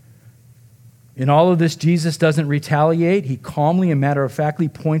 In all of this, Jesus doesn't retaliate. He calmly and matter-of-factly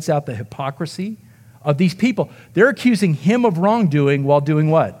points out the hypocrisy of these people. They're accusing him of wrongdoing while doing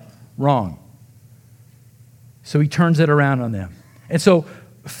what? Wrong. So he turns it around on them. And so,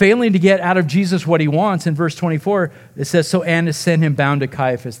 failing to get out of Jesus what he wants, in verse 24, it says, so Annas sent him bound to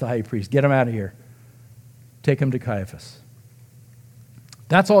Caiaphas, the high priest. Get him out of here. Take him to Caiaphas.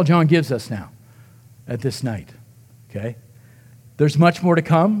 That's all John gives us now at this night. Okay? There's much more to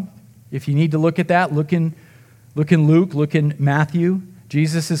come. If you need to look at that, look in Luke, look in Matthew.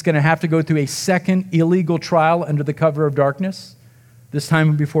 Jesus is going to have to go through a second illegal trial under the cover of darkness, this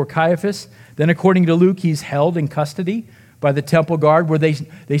time before Caiaphas. Then according to Luke, he's held in custody by the temple guard where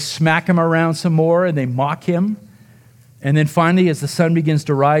they smack him around some more and they mock him. And then finally, as the sun begins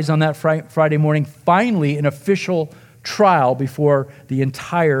to rise on that Friday morning, finally an official trial before the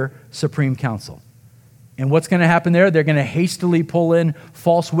entire Supreme Council. And what's going to happen there? They're going to hastily pull in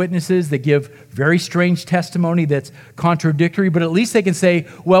false witnesses that give very strange testimony that's contradictory, but at least they can say,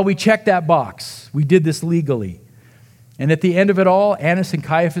 well, we checked that box. We did this legally. And at the end of it all, Annas and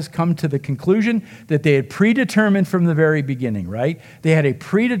Caiaphas come to the conclusion that they had predetermined from the very beginning, right? They had a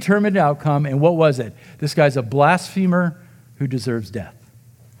predetermined outcome, and what was it? This guy's a blasphemer who deserves death.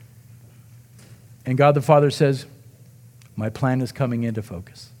 And God the Father says, my plan is coming into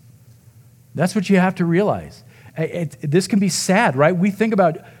focus. That's what you have to realize. This can be sad, right? We think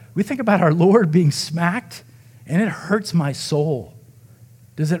about our Lord being smacked, and it hurts my soul.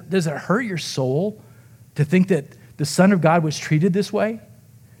 Does it hurt your soul to think that the Son of God was treated this way?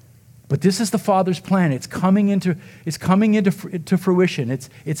 But this is the Father's plan. It's coming into fruition.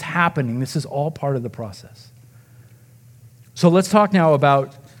 It's happening. This is all part of the process. So let's talk now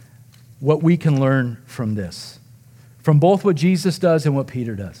about what we can learn from this, from both what Jesus does and what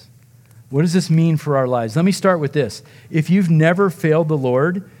Peter does. What does this mean for our lives? Let me start with this. If you've never failed the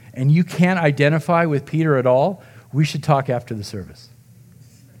Lord and you can't identify with Peter at all, we should talk after the service.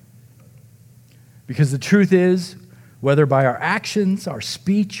 Because the truth is, whether by our actions, our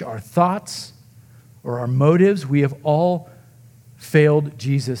speech, our thoughts, or our motives, we have all failed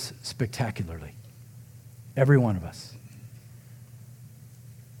Jesus spectacularly. Every one of us.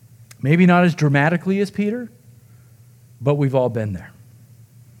 Maybe not as dramatically as Peter, but we've all been there.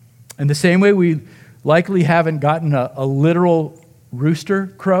 In the same way, we likely haven't gotten a literal rooster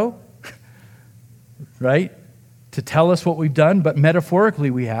crow, right, to tell us what we've done, but metaphorically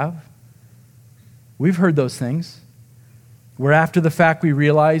we have. We've heard those things, where after the fact we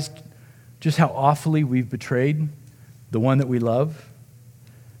realized just how awfully we've betrayed the one that we love.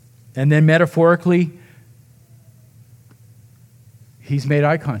 And then metaphorically, he's made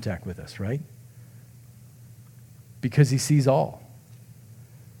eye contact with us, right? Because he sees all.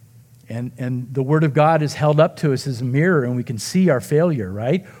 And the Word of God is held up to us as a mirror, and we can see our failure,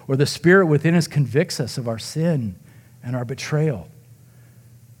 right? Or the Spirit within us convicts us of our sin and our betrayal.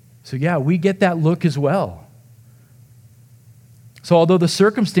 So yeah, we get that look as well. So although the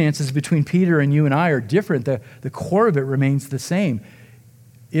circumstances between Peter and you and I are different, the core of it remains the same.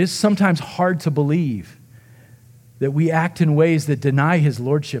 It is sometimes hard to believe that we act in ways that deny his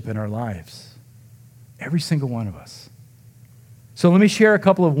lordship in our lives. Every single one of us. So let me share a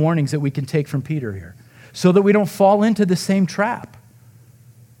couple of warnings that we can take from Peter here so that we don't fall into the same trap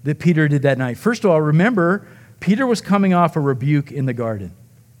that Peter did that night. First of all, remember, Peter was coming off a rebuke in the garden.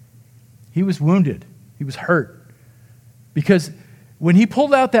 He was wounded. He was hurt. Because when he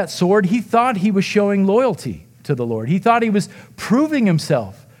pulled out that sword, he thought he was showing loyalty to the Lord. He thought he was proving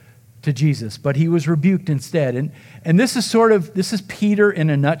himself to Jesus, but he was rebuked instead. And this is Peter in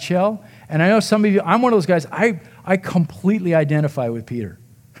a nutshell. And I know some of you, I'm one of those guys, I completely identify with Peter.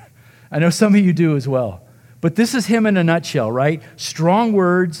 I know some of you do as well. But this is him in a nutshell, right? Strong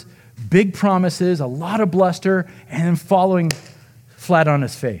words, big promises, a lot of bluster, and then falling flat on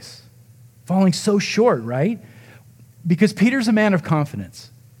his face. Falling so short, right? Because Peter's a man of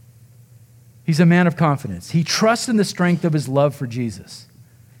confidence. He's a man of confidence. He trusts in the strength of his love for Jesus.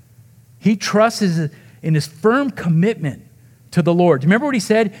 He trusts in his firm commitment to the Lord. Do you remember what he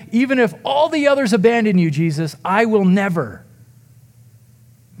said? Even if all the others abandon you, Jesus, I will never.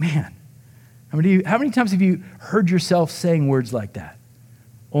 Man, how many times have you heard yourself saying words like that,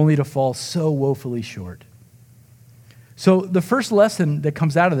 only to fall so woefully short? So the first lesson that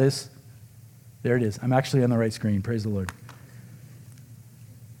comes out of this, there it is. I'm actually on the right screen. Praise the Lord.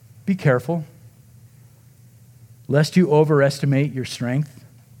 Be careful, lest you overestimate your strength.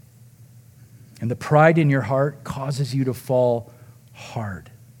 And the pride in your heart causes you to fall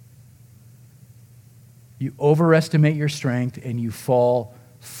hard. You overestimate your strength and you fall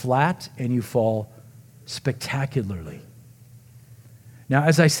flat and you fall spectacularly. Now,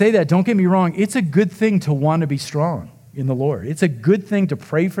 as I say that, don't get me wrong, it's a good thing to want to be strong in the Lord. It's a good thing to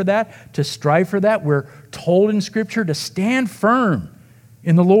pray for that, to strive for that. We're told in Scripture to stand firm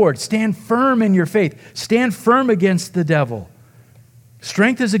in the Lord. Stand firm in your faith. Stand firm against the devil.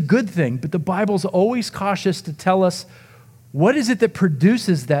 Strength is a good thing, but the Bible's always cautious to tell us what is it that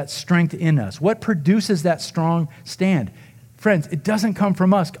produces that strength in us? What produces that strong stand? Friends, it doesn't come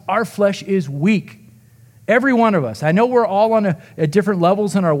from us. Our flesh is weak. Every one of us. I know we're all on at different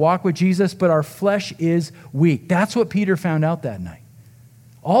levels in our walk with Jesus, but our flesh is weak. That's what Peter found out that night.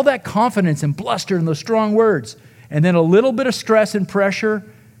 All that confidence and bluster and those strong words, and then a little bit of stress and pressure,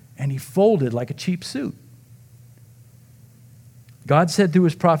 and he folded like a cheap suit. God said through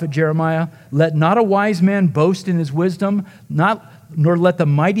his prophet Jeremiah, let not a wise man boast in his wisdom, nor let the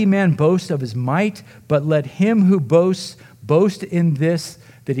mighty man boast of his might, but let him who boasts boast in this,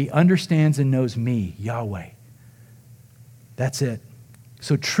 that he understands and knows me, Yahweh. That's it.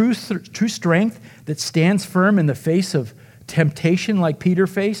 So true strength that stands firm in the face of temptation like Peter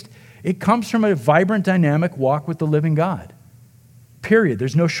faced, it comes from a vibrant, dynamic walk with the living God. Period.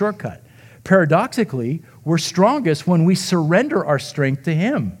 There's no shortcut. Paradoxically, we're strongest when we surrender our strength to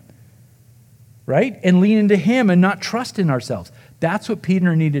him, right? And lean into him and not trust in ourselves. That's what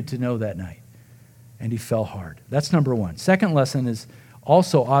Peter needed to know that night. And he fell hard. That's number one. Second lesson is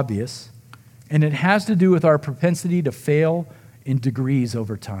also obvious, and it has to do with our propensity to fail in degrees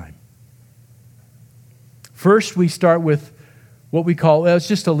over time. First, we start with what we call, well, it's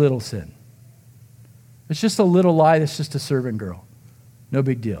just a little sin. It's just a little lie that's just a servant girl. No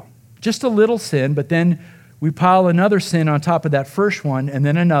big deal. Just a little sin, but then we pile another sin on top of that first one, and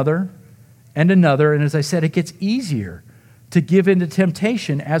then another, and another. And as I said, it gets easier to give into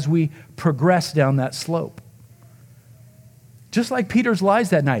temptation as we progress down that slope. Just like Peter's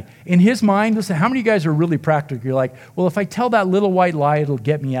lies that night. In his mind, listen, how many of you guys are really practical? You're like, well, if I tell that little white lie, it'll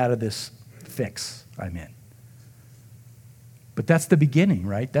get me out of this fix I'm in. But that's the beginning,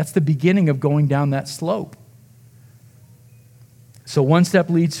 right? That's the beginning of going down that slope. So one step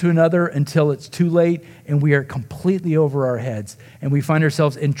leads to another until it's too late and we are completely over our heads and we find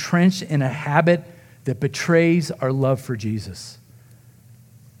ourselves entrenched in a habit that betrays our love for Jesus.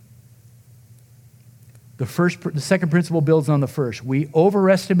 The second principle builds on the first. We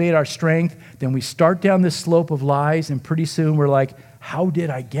overestimate our strength, then we start down this slope of lies, and pretty soon we're like, how did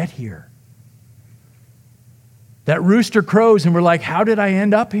I get here? That rooster crows and we're like, how did I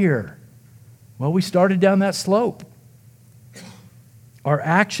end up here? Well, we started down that slope. Our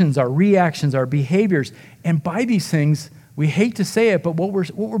actions, our reactions, our behaviors, and by these things, we hate to say it, but what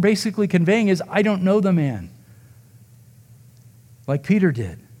we're basically conveying is, I don't know the man. Like Peter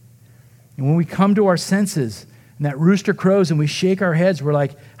did. And when we come to our senses and that rooster crows and we shake our heads, we're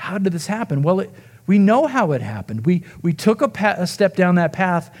like, how did this happen? Well, we know how it happened. We took a step down that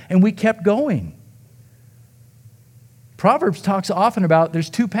path and we kept going. Proverbs talks often about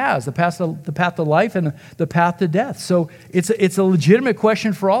there's two paths, the path to life and the path to death. So it's a legitimate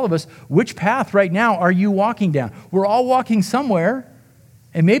question for all of us. Which path right now are you walking down? We're all walking somewhere,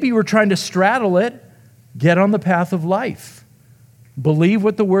 and maybe we're trying to straddle it. Get on the path of life. Believe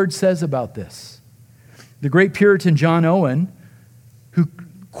what the Word says about this. The great Puritan John Owen, who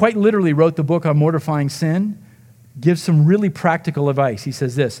quite literally wrote the book on mortifying sin, gives some really practical advice. He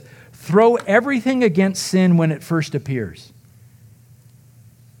says this: throw everything against sin when it first appears.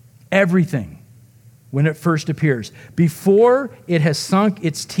 Everything when it first appears, before it has sunk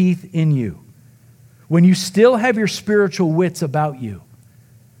its teeth in you, when you still have your spiritual wits about you.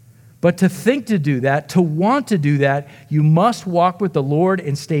 But to think to do that, to want to do that, you must walk with the Lord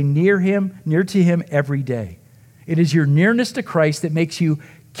and stay near to Him every day. It is your nearness to Christ that makes you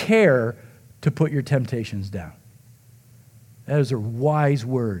care to put your temptations down. Those are wise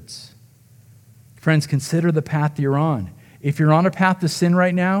words. Friends, consider the path you're on. If you're on a path to sin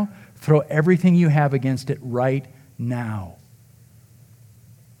right now, throw everything you have against it right now.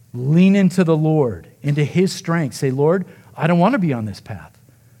 Lean into the Lord, into His strength. Say, Lord, I don't want to be on this path.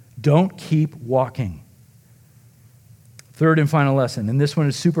 Don't keep walking. Third and final lesson, and this one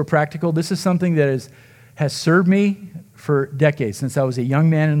is super practical. This is something that has served me for decades, since I was a young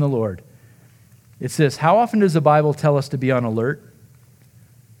man in the Lord. It's this: how often does the Bible tell us to be on alert?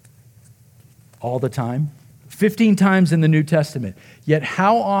 All the time. 15 times in the New Testament. Yet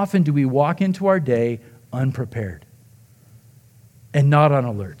how often do we walk into our day unprepared and not on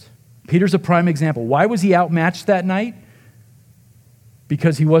alert? Peter's a prime example. Why was he outmatched that night?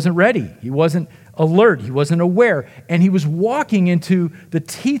 Because he wasn't ready. He wasn't alert. He wasn't aware. And he was walking into the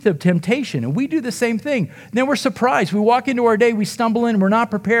teeth of temptation. And we do the same thing. Then we're surprised. We walk into our day, we stumble in, we're not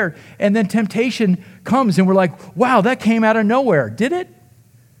prepared. And then temptation comes and we're like, wow, that came out of nowhere. Did it?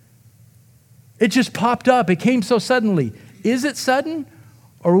 It just popped up. It came so suddenly. Is it sudden,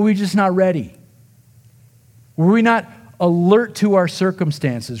 or were we just not ready? Were we not alert to our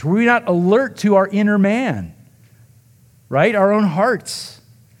circumstances? Were we not alert to our inner man? Right? Our own hearts.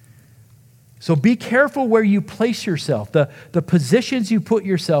 So be careful where you place yourself, the positions you put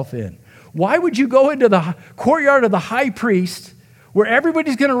yourself in. Why would you go into the courtyard of the high priest where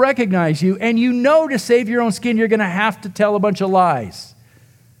everybody's going to recognize you, and you know to save your own skin you're going to have to tell a bunch of lies?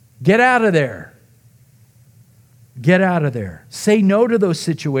 Get out of there. Get out of there. Say no to those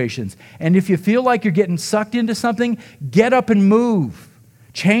situations. And if you feel like you're getting sucked into something, get up and move.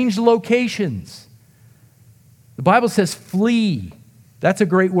 Change locations. The Bible says flee. That's a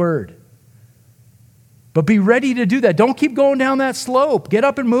great word. But be ready to do that. Don't keep going down that slope. Get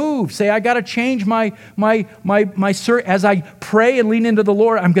up and move. Say, I got to change as I pray and lean into the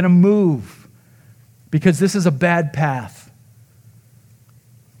Lord, I'm going to move because this is a bad path.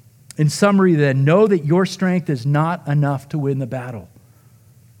 In summary, then, know that your strength is not enough to win the battle.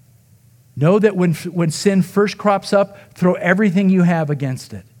 Know that when sin first crops up, throw everything you have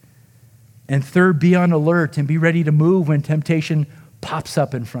against it. And third, be on alert and be ready to move when temptation pops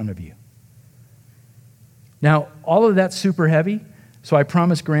up in front of you. Now, all of that's super heavy, so I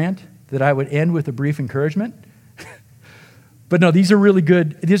promised Grant that I would end with a brief encouragement. But no, these are really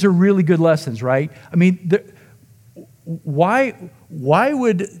good lessons, right? I mean, why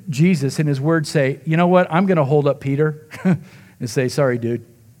would Jesus in His Word say, you know what, I'm going to hold up Peter and say, sorry, dude,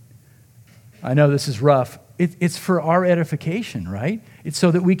 I know this is rough. It's for our edification, right? It's so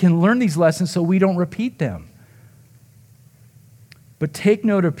that we can learn these lessons so we don't repeat them. But take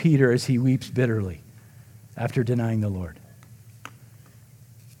note of Peter as he weeps bitterly after denying the Lord.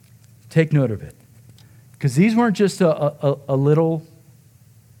 Take note of it. Because these weren't just a little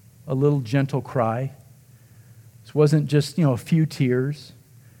gentle cry. This wasn't just, a few tears.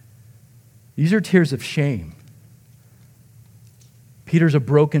 These are tears of shame. Peter's a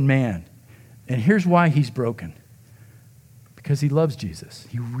broken man. And here's why he's broken. Because he loves Jesus.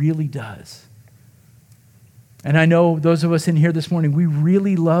 He really does. And I know those of us in here this morning, we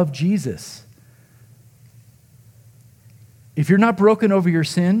really love Jesus. If you're not broken over your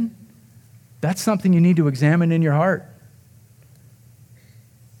sin, that's something you need to examine in your heart.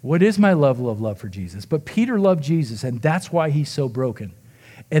 What is my level of love for Jesus? But Peter loved Jesus, and that's why he's so broken.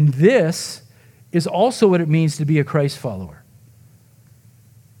 And this is also what it means to be a Christ follower.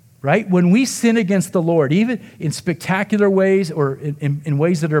 right? When we sin against the Lord, even in spectacular ways or in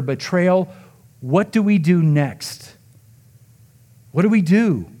ways that are betrayal, what do we do next? What do we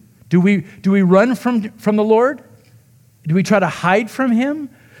do? Do we run from the Lord? Do we try to hide from him?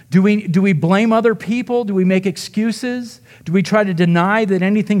 Do we blame other people? Do we make excuses? Do we try to deny that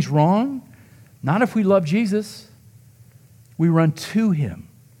anything's wrong? Not if we love Jesus. We run to him,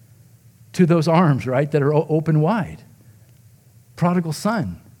 to those arms, right, that are open wide. Prodigal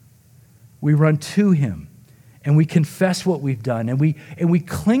son. We run to him, and we confess what we've done, and we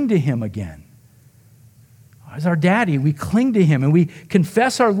cling to him again. As our daddy, we cling to him, and we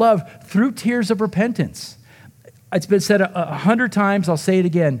confess our love through tears of repentance. It's been said 100 times, I'll say it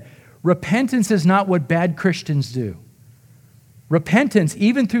again. Repentance is not what bad Christians do. Repentance,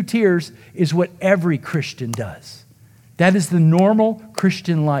 even through tears, is what every Christian does. That is the normal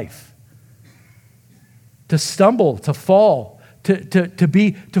Christian life. To stumble, to fall,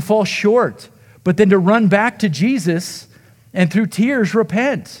 to fall short, but then to run back to Jesus and through tears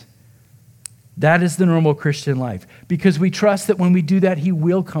repent. That is the normal Christian life, because we trust that when we do that, he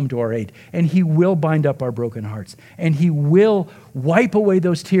will come to our aid, and he will bind up our broken hearts, and he will wipe away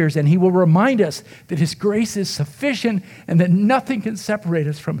those tears, and he will remind us that his grace is sufficient and that nothing can separate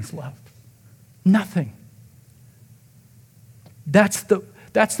us from his love. Nothing. That's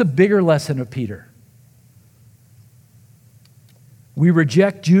the bigger lesson of Peter. We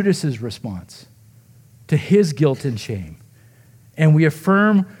reject Judas's response to his guilt and shame, and we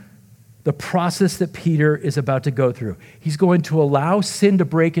affirm the process that Peter is about to go through. He's going to allow sin to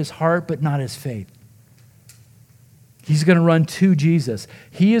break his heart, but not his faith. He's going to run to Jesus.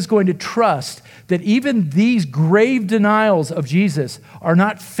 He is going to trust that even these grave denials of Jesus are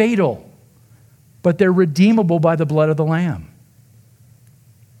not fatal, but they're redeemable by the blood of the Lamb.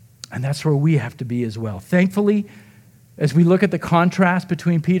 And that's where we have to be as well. Thankfully, as we look at the contrast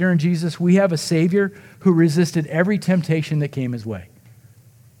between Peter and Jesus, we have a Savior who resisted every temptation that came his way.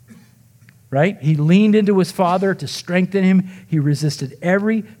 Right? He leaned into his Father to strengthen him. He resisted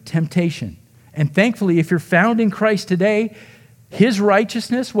every temptation. And thankfully, if you're found in Christ today, his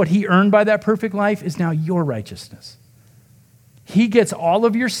righteousness, what he earned by that perfect life, is now your righteousness. He gets all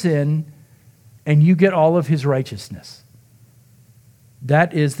of your sin, and you get all of his righteousness.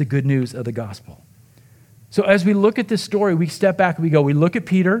 That is the good news of the gospel. So as we look at this story, we step back and we look at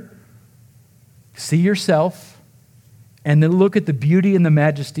Peter, see yourself, and then look at the beauty and the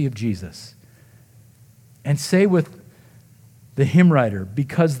majesty of Jesus. And say with the hymn writer,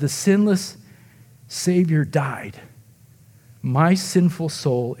 because the sinless Savior died, my sinful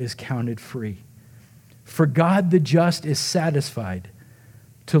soul is counted free. For God the just is satisfied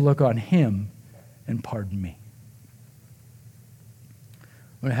to look on him and pardon me.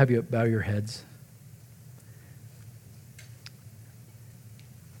 I'm going to have you bow your heads.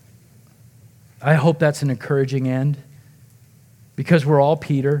 I hope that's an encouraging end, because we're all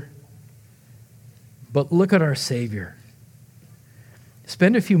Peter. But look at our Savior.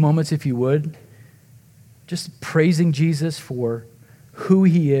 Spend a few moments, if you would, just praising Jesus for who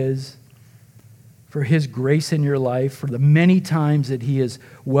he is, for his grace in your life, for the many times that he has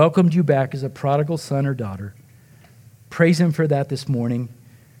welcomed you back as a prodigal son or daughter. Praise him for that this morning.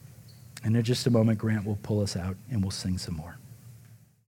 And in just a moment, Grant will pull us out and we'll sing some more.